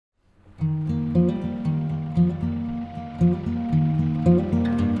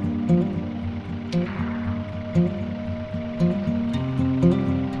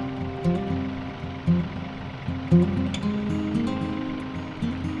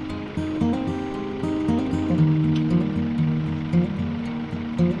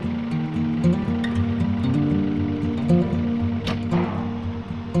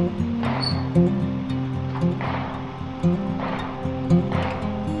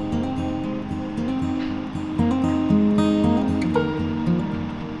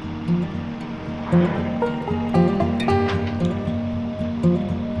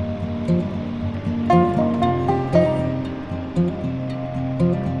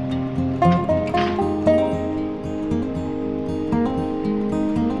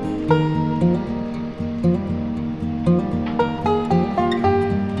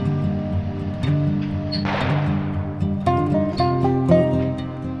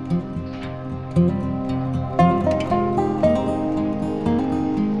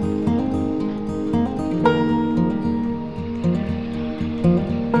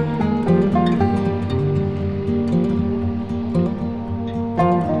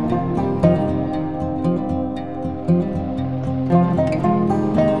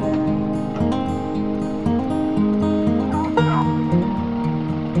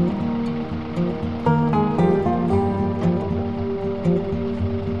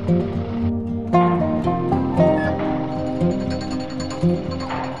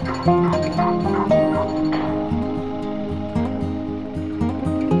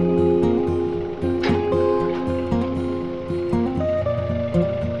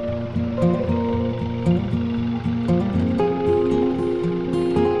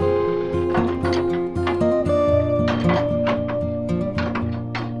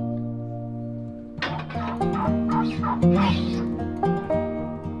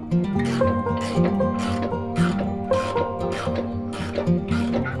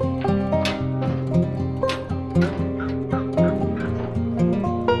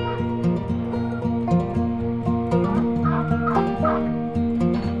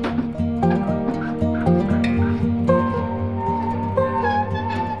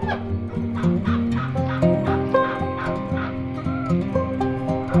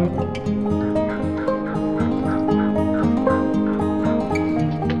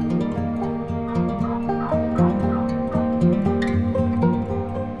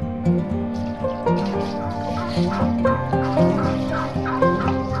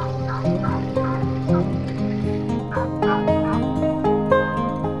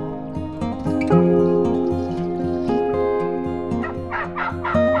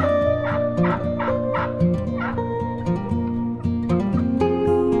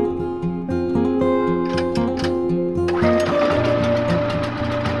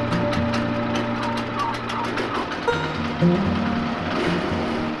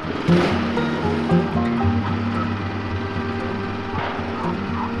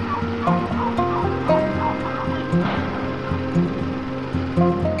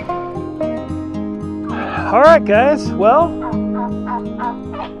All right, guys, well,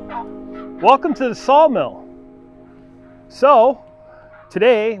 welcome to the sawmill. So,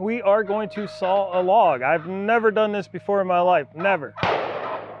 today we are going to saw a log. I've never done this before in my life, never.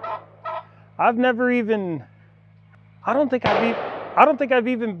 I've never even, I don't think I've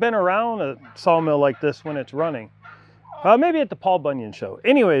even been around a sawmill like this when it's running. Maybe at the Paul Bunyan show.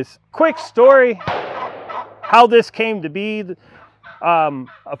 Anyways, quick story, how this came to be.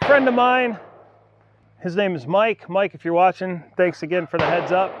 A friend of mine, his name is Mike. Mike, if you're watching, thanks again for the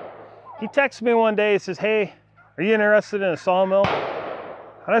heads up. He texted me one day, he says, hey, are you interested in a sawmill?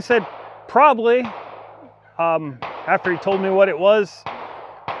 And I said, probably. After he told me what it was,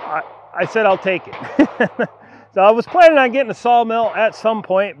 I said, I'll take it. So I was planning on getting a sawmill at some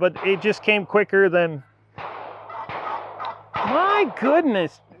point, but it just came quicker than, my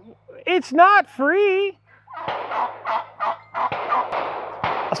goodness, it's not free.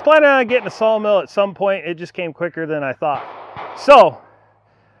 I was planning on getting a sawmill at some point. It just came quicker than I thought. So,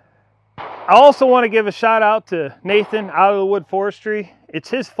 I also want to give a shout out to Nathan out of the Wood Forestry. It's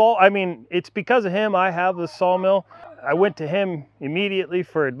his fault. I mean, it's because of him I have the sawmill. I went to him immediately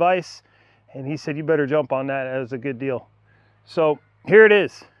for advice, and he said, you better jump on that. That was a good deal. So, here it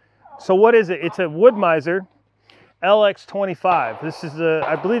is. So, what is it? It's a Wood-Mizer LX25. This is,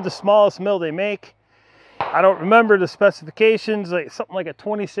 I believe, the smallest mill they make. I don't remember the specifications, like something like a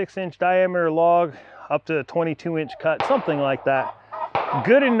 26-inch diameter log up to a 22-inch cut, something like that.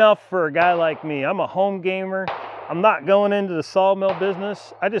 Good enough for a guy like me. I'm a home gamer. I'm not going into the sawmill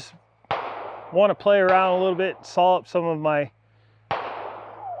business. I just want to play around a little bit, saw up some of my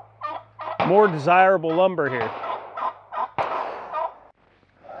more desirable lumber here.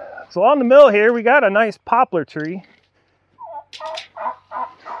 So on the mill here, we got a nice poplar tree.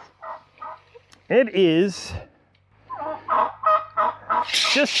 It is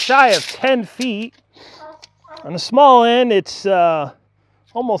just shy of 10 feet. On the small end, it's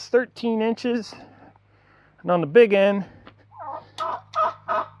almost 13 inches. And on the big end,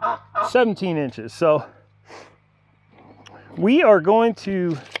 17 inches. So we are going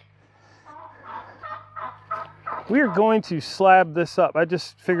to slab this up. I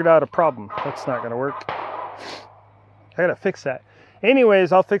just figured out a problem. That's not going to work. I got to fix that.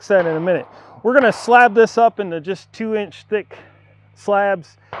 Anyways, I'll fix that in a minute. We're going to slab this up into just 2-inch thick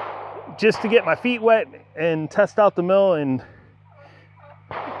slabs just to get my feet wet and test out the mill and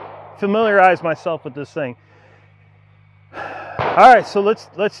familiarize myself with this thing. All right, so let's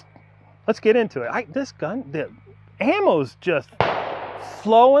get into it. This gun, the ammo's just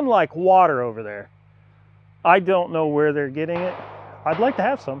flowing like water over there. I don't know where they're getting it. I'd like to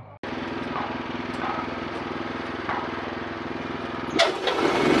have some.